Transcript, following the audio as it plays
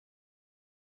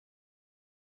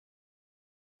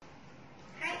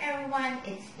everyone,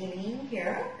 it's Ee Lin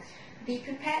here. Be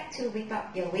prepared to whip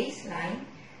up your waistline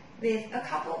with a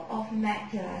couple of mat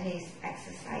Pilates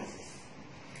exercises.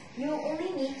 You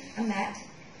only need a mat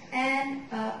and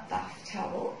a bath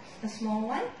towel, a small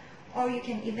one, or you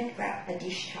can even grab a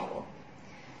dish towel.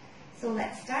 So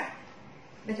let's start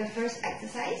with the first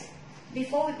exercise.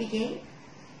 Before we begin,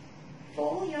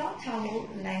 fold your towel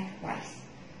lengthwise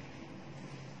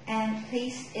and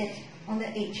place it on the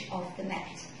edge of the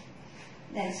mat.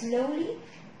 Then slowly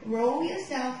roll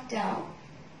yourself down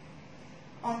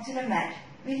onto the mat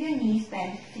with your knees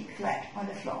bent, feet flat on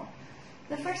the floor.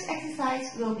 The first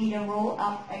exercise will be the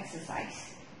roll-up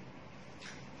exercise.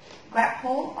 Grab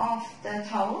hold of the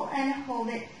towel and hold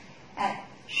it at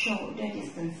shoulder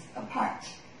distance apart.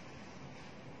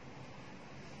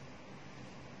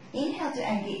 Inhale to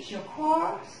engage your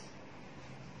core.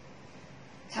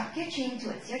 Tuck your chin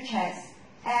towards your chest.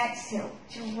 Exhale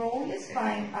to roll your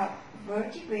spine up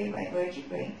vertebrae by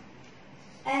vertebrae.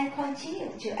 And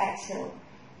continue to exhale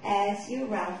as you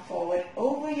round forward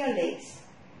over your legs.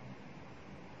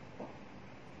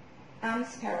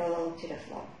 Arms parallel to the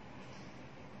floor.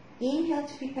 Inhale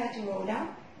to prepare to roll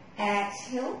down.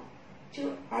 Exhale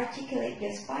to articulate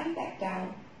your spine back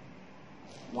down.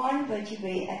 One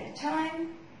vertebrae at a time.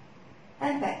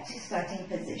 And back to starting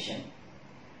position.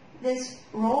 This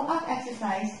roll-up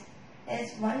exercise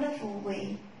is a wonderful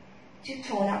way to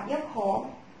tone up your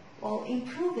core while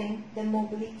improving the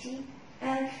mobility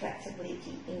and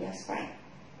flexibility in your spine.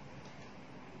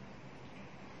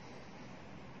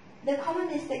 The common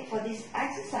mistake for this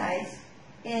exercise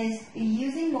is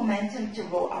using momentum to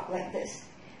roll up like this.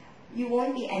 You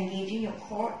won't be engaging your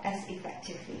core as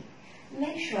effectively.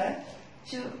 Make sure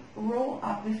to roll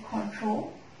up with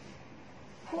control,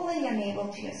 pulling your navel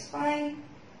to your spine,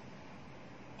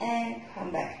 and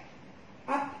come back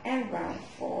up and round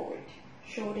forward,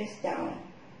 shoulders down.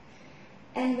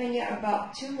 And when you're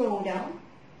about to roll down,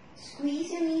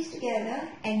 squeeze your knees together,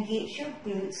 engage your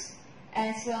glutes,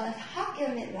 as well as hug your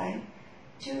midline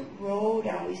to roll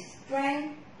down with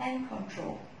strength and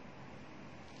control.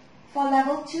 For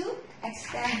level 2,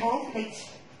 extend both legs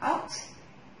out,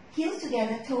 heels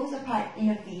together, toes apart in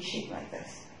a V shape like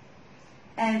this.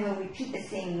 And we'll repeat the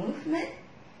same movement.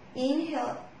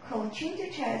 Inhale, curl chin to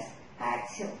chest.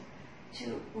 Exhale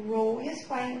to roll your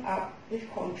spine up with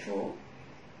control.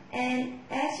 And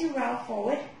as you round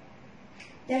forward,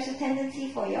 there's a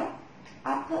tendency for your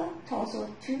upper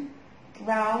torso to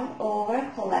round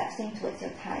over, collapsing towards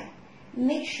your thigh.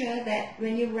 Make sure that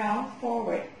when you round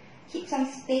forward, keep some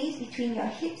space between your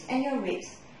hips and your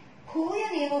ribs. Pull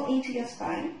your navel into your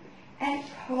spine and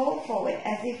curl forward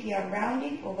as if you are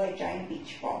rounding over a giant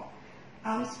beach ball.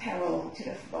 Arms parallel to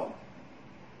the floor.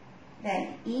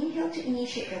 Then inhale to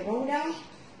initiate the roll down.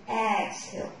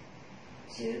 Exhale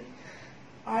to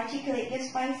articulate your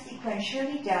spine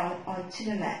sequentially down onto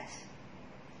the mat.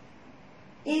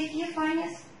 If you find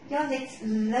your legs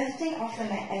lifting off the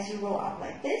mat as you roll up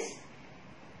like this,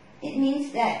 it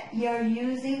means that you're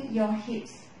using your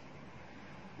hips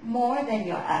more than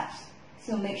your abs.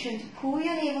 So make sure to pull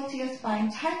your navel to your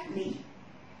spine tightly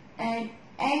and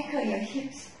anchor your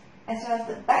hips as well as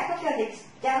the back of your legs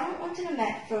down onto the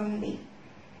mat firmly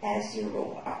as you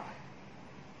roll up.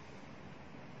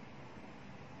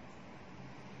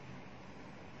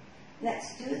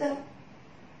 Let's do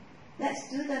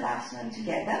the last one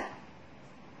together.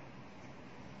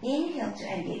 Inhale to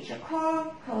engage your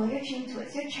core, curl your chin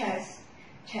towards your chest,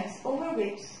 chest over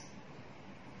ribs,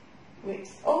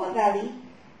 ribs over belly,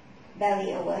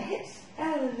 belly over hips,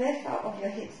 and lift out of your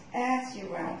hips as you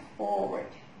round forward.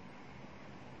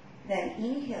 Then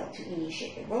inhale to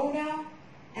initiate the roll down.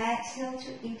 Exhale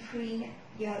to imprint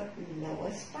your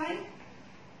lower spine,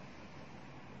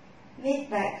 mid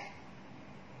back,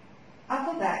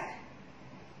 upper back,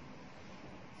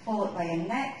 followed by your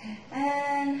neck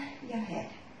and your head.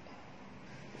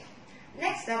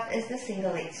 Next up is the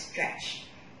single leg stretch.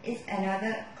 It's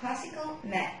another classical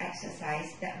mat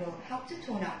exercise that will help to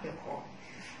tone up your core.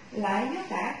 Lie your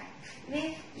back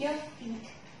with your feet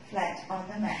flat on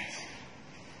the mat.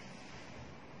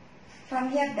 From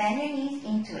here, bend your knees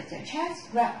in towards your chest,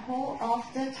 grab hold of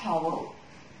the towel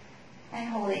and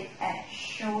hold it at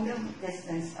shoulder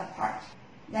distance apart.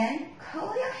 Then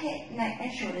curl your head, neck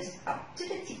and shoulders up to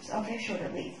the tips of your shoulder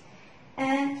blades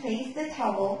and place the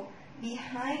towel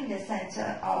behind the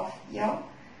center of your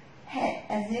head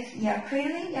as if you are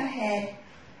cradling your head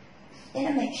in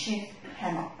a makeshift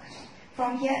hammock.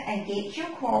 From here, engage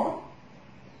your core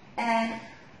and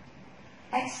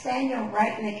extend your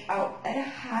right leg out at a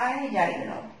high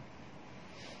diagonal.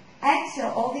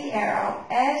 Exhale all the air out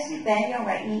as you bend your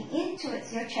right knee in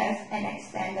towards your chest and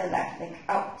extend the left leg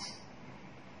out.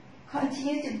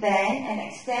 Continue to bend and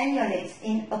extend your legs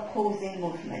in opposing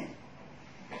movement.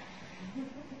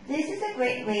 This is a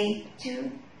great way to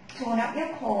tone up your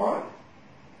core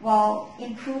while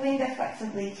improving the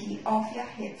flexibility of your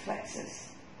hip flexors.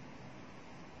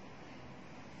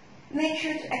 Make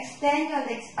sure to extend your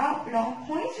legs out long,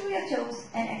 point through your toes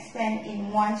and extend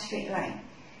in one straight line.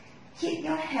 Keep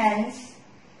your hands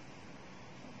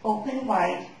open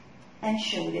wide and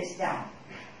shoulders down.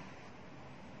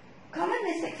 Common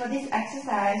mistake for this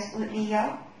exercise would be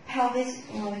your pelvis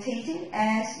rotating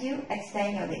as you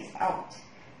extend your legs out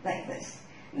like this.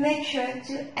 Make sure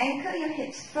to anchor your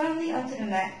hips firmly onto the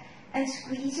mat and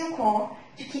squeeze your core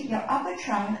to keep your upper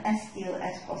trunk as still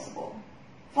as possible.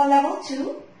 For level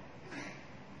 2,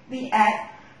 we add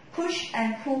push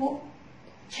and pull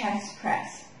chest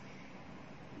press.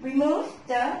 Remove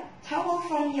the towel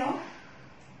from your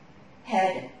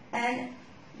head and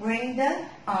bring the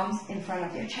arms in front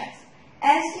of your chest.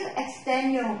 As you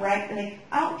extend your right leg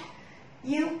out,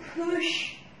 you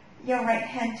push your right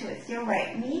hand towards your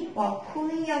right knee while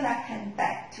pulling your left hand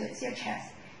back towards your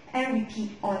chest, and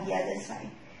repeat on the other side.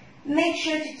 Make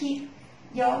sure to keep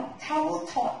your towel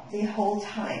taut the whole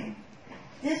time.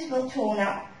 This will tone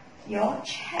up your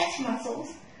chest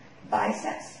muscles,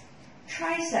 biceps,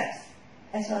 triceps,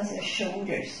 as well as your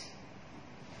shoulders.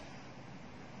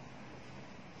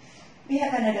 We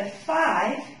have another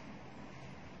 5,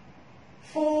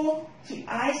 4, keep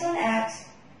eyes on abs,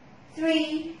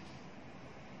 3,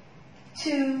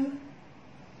 2,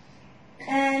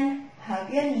 and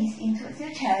hug your knees in towards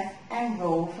your chest and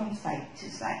roll from side to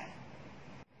side.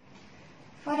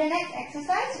 For the next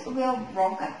exercise, we'll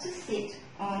rock up to sit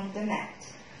on the mat.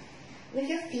 With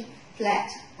your feet flat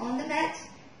on the mat,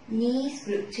 knees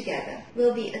glued together.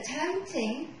 We'll be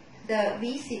attempting the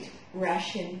V-sit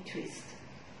Russian twist.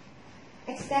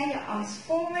 Extend your arms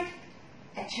forward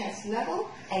at chest level,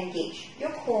 engage your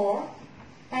core,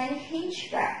 and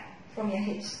hinge back from your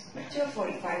hips to a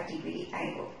 45-degree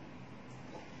angle.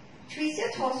 Twist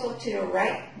your torso to the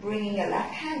right, bringing your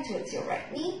left hand towards your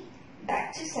right knee,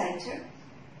 back to center,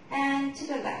 and to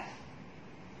the left.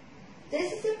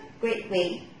 This is a great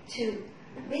way to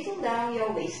whittle down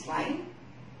your waistline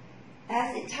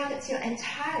as it targets your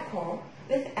entire core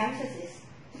with emphasis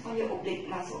on your oblique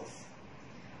muscles.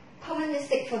 Common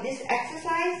mistake for this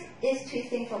exercise is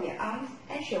twisting from your arms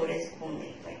and shoulders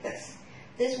only, like this.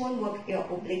 This won't work your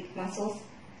oblique muscles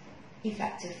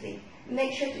effectively.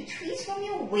 Make sure to twist from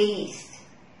your waist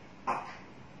up.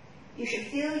 You should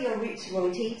feel your ribs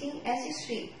rotating as you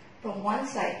sweep from one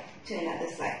side to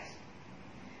another side.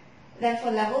 Then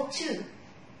for level 2,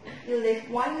 you lift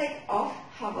one leg off,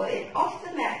 hover it off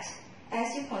the mat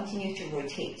as you continue to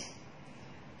rotate.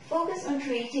 Focus on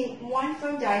creating one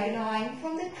firm diagonal line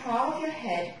from the crown of your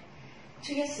head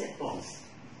to your sit bones.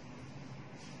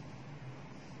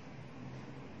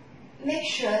 Make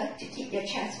sure to keep your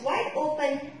chest wide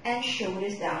open and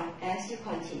shoulders down as you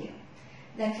continue.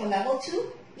 Then for level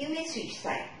 2, you may switch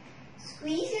side.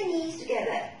 Squeeze your knees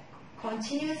together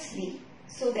continuously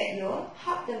so that you'll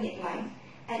hug the midline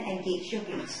and engage your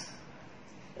glutes.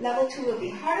 Level 2 will be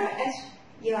harder as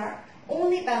you are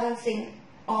only balancing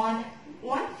on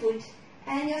one foot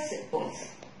and your sit bones.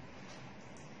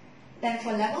 Then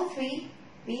for level 3,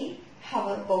 we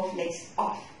hover both legs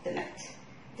off the mat.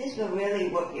 This will really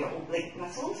work your oblique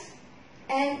muscles,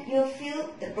 and you'll feel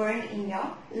the burn in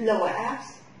your lower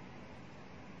abs,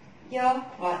 your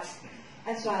quads,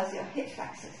 as well as your hip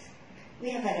flexors.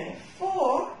 We have another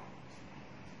 4,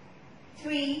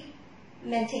 3,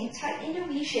 maintain tight in the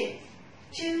V shape,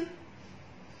 2,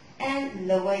 and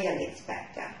lower your legs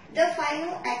back down. The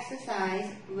final exercise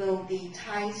will be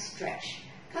thigh stretch.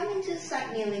 Come into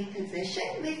side kneeling position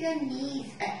with your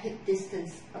knees at hip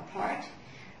distance apart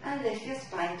and lift your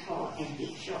spine tall and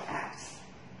engage your abs.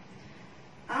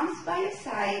 Arms by your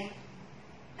side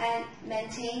and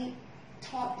maintain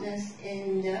tautness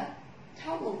in the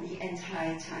towel the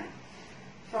entire time.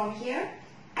 From here,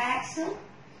 exhale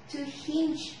to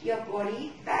hinge your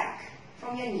body back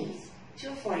from your knees to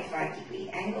a 45-degree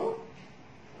angle.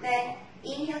 Then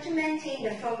inhale to maintain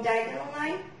the firm diagonal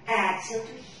line. Exhale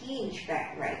to hinge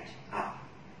back right up.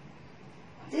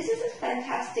 This is a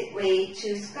fantastic way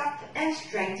to sculpt and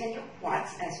strengthen your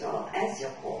quads as well as your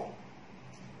core.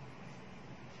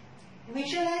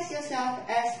 Visualize yourself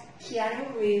as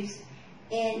Keanu Reeves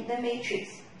in The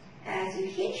Matrix as you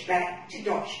hinge back to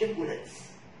dodge the bullets.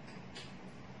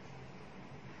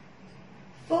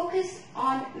 Focus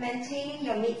on maintaining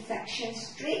your midsection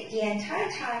straight the entire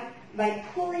time by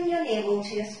pulling your navel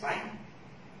to your spine.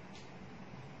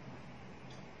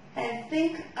 And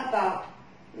think about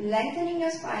lengthening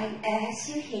your spine as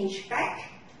you hinge back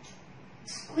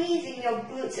squeezing your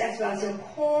glutes as well as your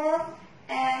core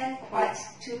and quads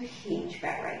to hinge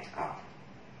back right up.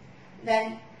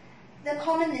 Then the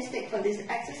common mistake for this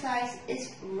exercise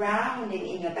is rounding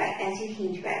in your back as you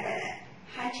hinge back like that,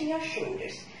 hunching your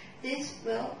shoulders. This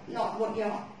will not work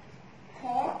your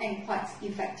core and quads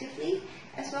effectively,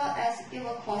 as well as it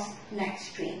will cause neck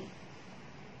strain.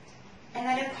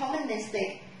 Another common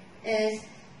mistake is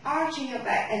arching your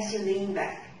back as you lean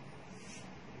back.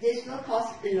 This will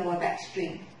cause lower back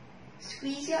strain.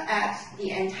 Squeeze your abs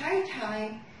the entire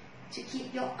time to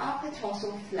keep your upper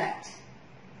torso flat.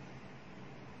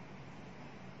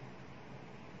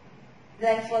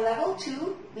 Then for level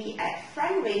 2, we add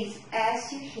front raise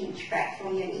as you hinge back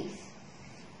from your knees.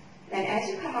 Then as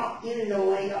you come out, you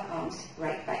lower your arms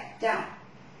right back down.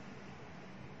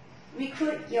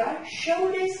 Recruit your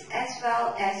shoulders as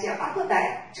well as your upper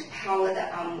back to power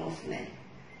the arm movement.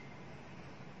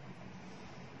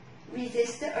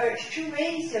 Resist the urge to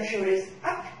raise your shoulders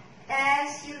up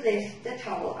as you lift the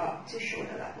towel up to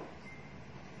shoulder level.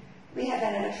 We have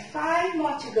another 5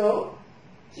 more to go.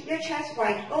 Keep your chest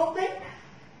wide open.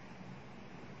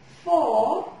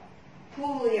 4,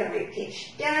 pull your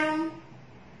ribcage down.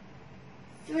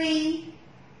 3,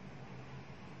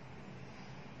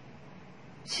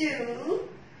 2,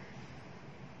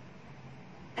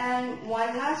 and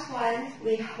one last one.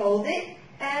 We hold it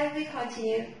and we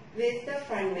continue with the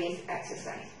front raise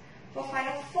exercise. For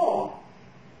final 4,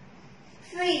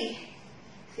 3,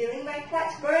 feeling my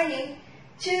quads burning.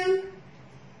 2,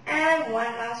 and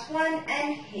one last one,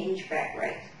 and hinge back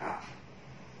right up.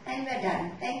 And we're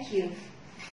done. Thank you.